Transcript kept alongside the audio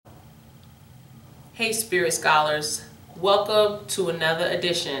Hey Spirit Scholars, welcome to another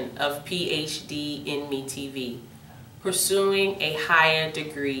edition of PhD in Me TV, pursuing a higher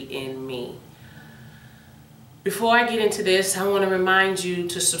degree in me. Before I get into this, I want to remind you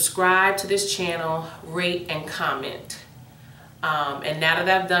to subscribe to this channel, rate and comment. And now that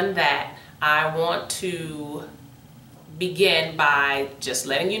I've done that, I want to begin by just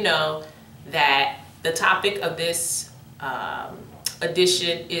letting you know that the topic of this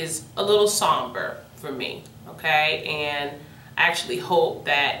edition is a little somber for me, okay? And I actually hope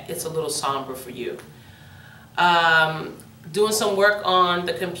that it's a little somber for you. Doing some work on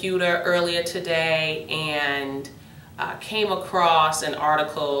the computer earlier today and came across an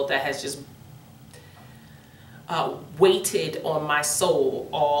article that has just weighted on my soul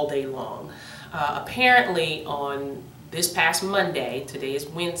all day long. Apparently on this past Monday, today is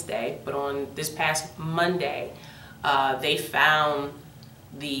Wednesday, but on this past Monday, they found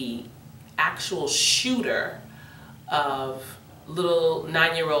the actual shooter of little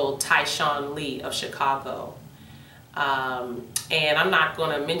 9-year-old Tyshawn Lee of Chicago. And I'm not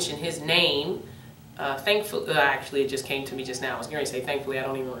going to mention his name. Thankfully, actually it just came to me just now. I was going to say thankfully, I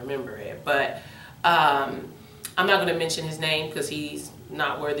don't even remember it. But I'm not going to mention his name because he's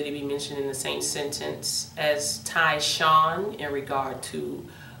not worthy to be mentioned in the same sentence as Tyshawn in regard to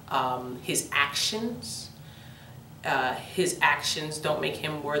his actions. His actions don't make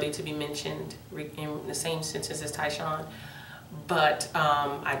him worthy to be mentioned in the same sentence as Tyshawn. But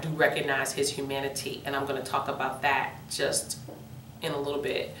I do recognize his humanity, and I'm going to talk about that just in a little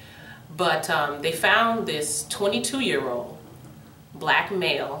bit. But they found this 22-year-old black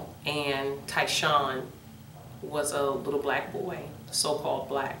male, and Tyshawn was a little black boy, so-called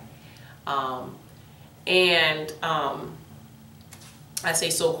black. I say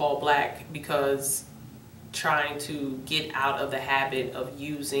so-called black because trying to get out of the habit of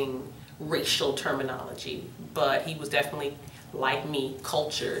using racial terminology, but he was definitely, like me,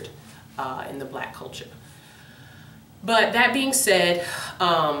 cultured in the black culture. But that being said,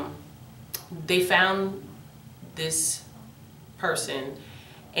 they found this person,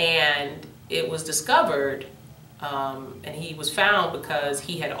 and it was discovered, and he was found because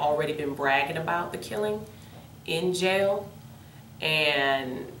he had already been bragging about the killing in jail,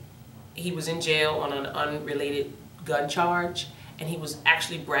 and he was in jail on an unrelated gun charge, and he was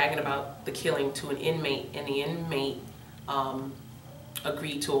actually bragging about the killing to an inmate, and the inmate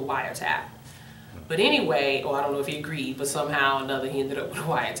agreed to a wiretap. But anyway, or I don't know if he agreed, but somehow or another he ended up with a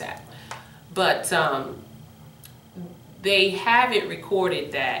wiretap. But they have it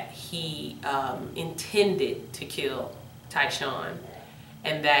recorded that he intended to kill Tyshawn,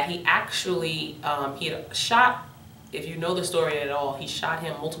 and that he actually, he had shot, if you know the story at all, he shot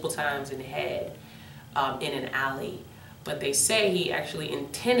him multiple times in the head in an alley. But they say he actually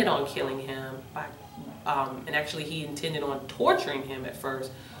intended on killing him by, and actually he intended on torturing him at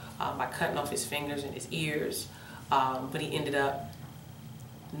first by cutting off his fingers and his ears. But he ended up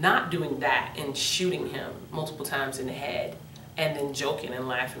not doing that and shooting him multiple times in the head, and then joking and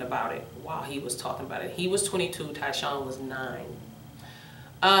laughing about it while he was talking about it. He was 22, Tyshawn was 9.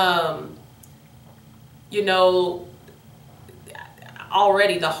 You know,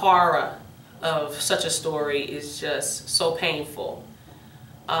 already the horror of such a story is just so painful.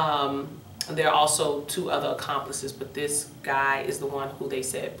 There are also 2 other accomplices, but this guy is the one who they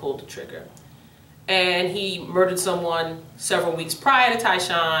said pulled the trigger. And he murdered someone several weeks prior to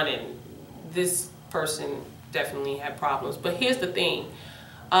Tyshawn, and this person definitely had problems. But here's the thing.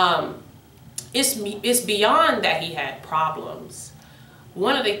 It's beyond that he had problems.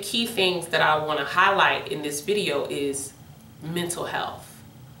 One of the key things that I want to highlight in this video is mental health.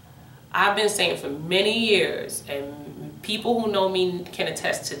 I've been saying for many years, and people who know me can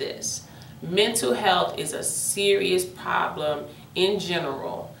attest to this, mental health is a serious problem in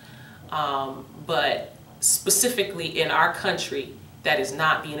general, but specifically in our country that is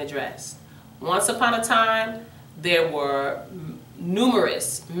not being addressed. Once upon a time, there were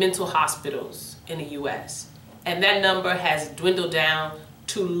numerous mental hospitals in the US, and that number has dwindled down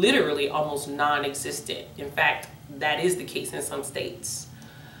to literally almost non-existent. In fact, that is the case in some states.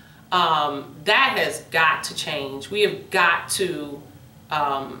 That has got to change. We have got to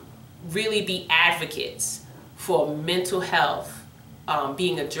really be advocates for mental health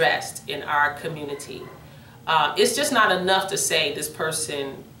being addressed in our community. It's just not enough to say this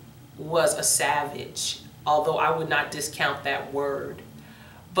person was a savage, although I would not discount that word.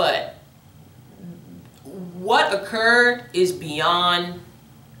 But what occurred is beyond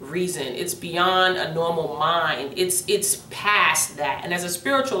reason. It's beyond a normal mind. It's past that. And as a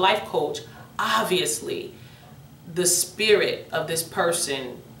spiritual life coach, obviously the spirit of this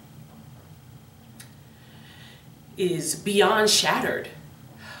person is beyond shattered.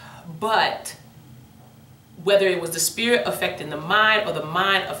 But whether it was the spirit affecting the mind or the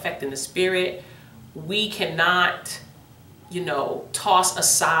mind affecting the spirit, we cannot, toss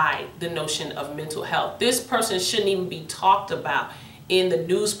aside the notion of mental health. This person shouldn't even be talked about in the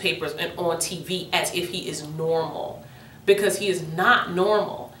newspapers and on TV as if he is normal, because he is not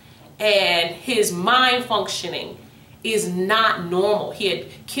normal. And his mind functioning is not normal. He had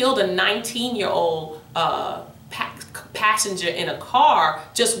killed a 19-year-old passenger in a car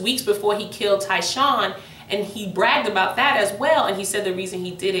just weeks before he killed Tyshawn, and he bragged about that as well. And he said the reason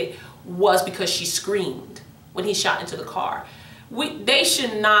he did it was because she screamed when he shot into the car. They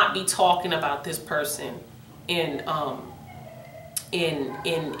should not be talking about this person in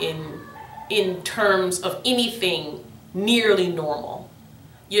terms of anything nearly normal.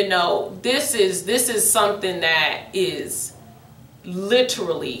 This is something that is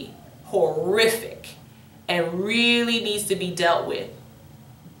literally horrific and really needs to be dealt with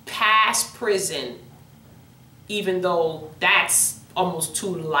past prison, even though that's almost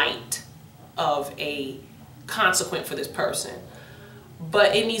too light of a consequence for this person.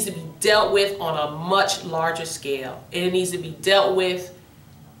 But it needs to be dealt with on a much larger scale. And it needs to be dealt with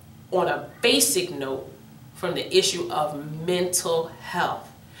on a basic note from the issue of mental health.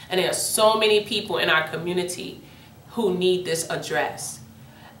 And there are so many people in our community who need this addressed.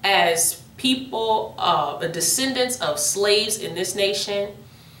 As people, the descendants of slaves in this nation,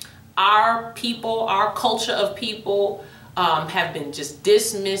 our people, our culture of people have been just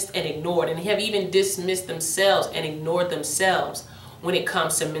dismissed and ignored, and have even dismissed themselves and ignored themselves when it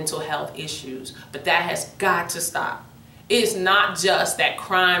comes to mental health issues. But that has got to stop. It's not just that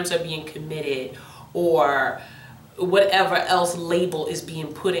crimes are being committed or whatever else label is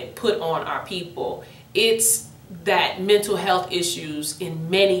being put on our people. It's that mental health issues in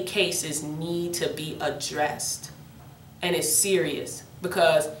many cases need to be addressed. And it's serious,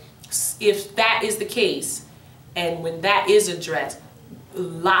 because if that is the case, and when that is addressed,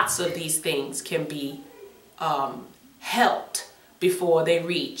 lots of these things can be helped before they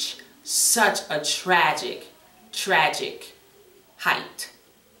reach such a tragic height.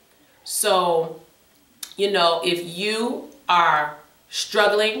 So, if you are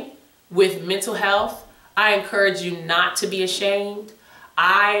struggling with mental health, I encourage you not to be ashamed.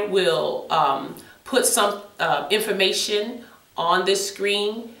 I will put some information on this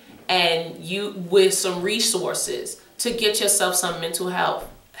screen, and you with some resources to get yourself some mental health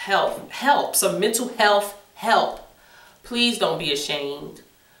help. Please don't be ashamed.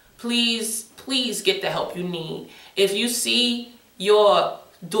 Please get the help you need. If you see your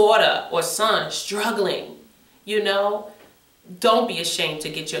daughter or son struggling, don't be ashamed to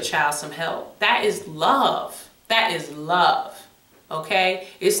get your child some help. That is love. That is love. Okay?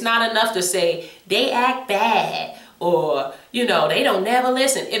 It's not enough to say they act bad or, they don't never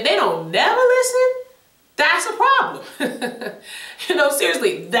listen. If they don't never listen, that's a problem.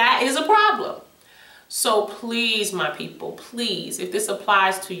 Seriously, that is a problem. So please, my people, please, if this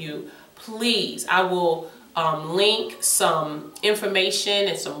applies to you, please, I will link some information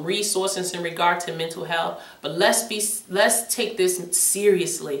and some resources in regard to mental health. But let's take this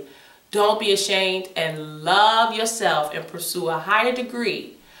seriously. Don't be ashamed, and love yourself and pursue a higher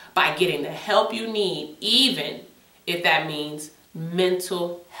degree by getting the help you need, even if that means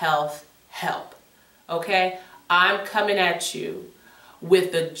mental health help. Okay? I'm coming at you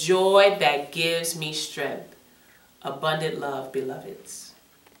with the joy that gives me strength. Abundant love, beloveds.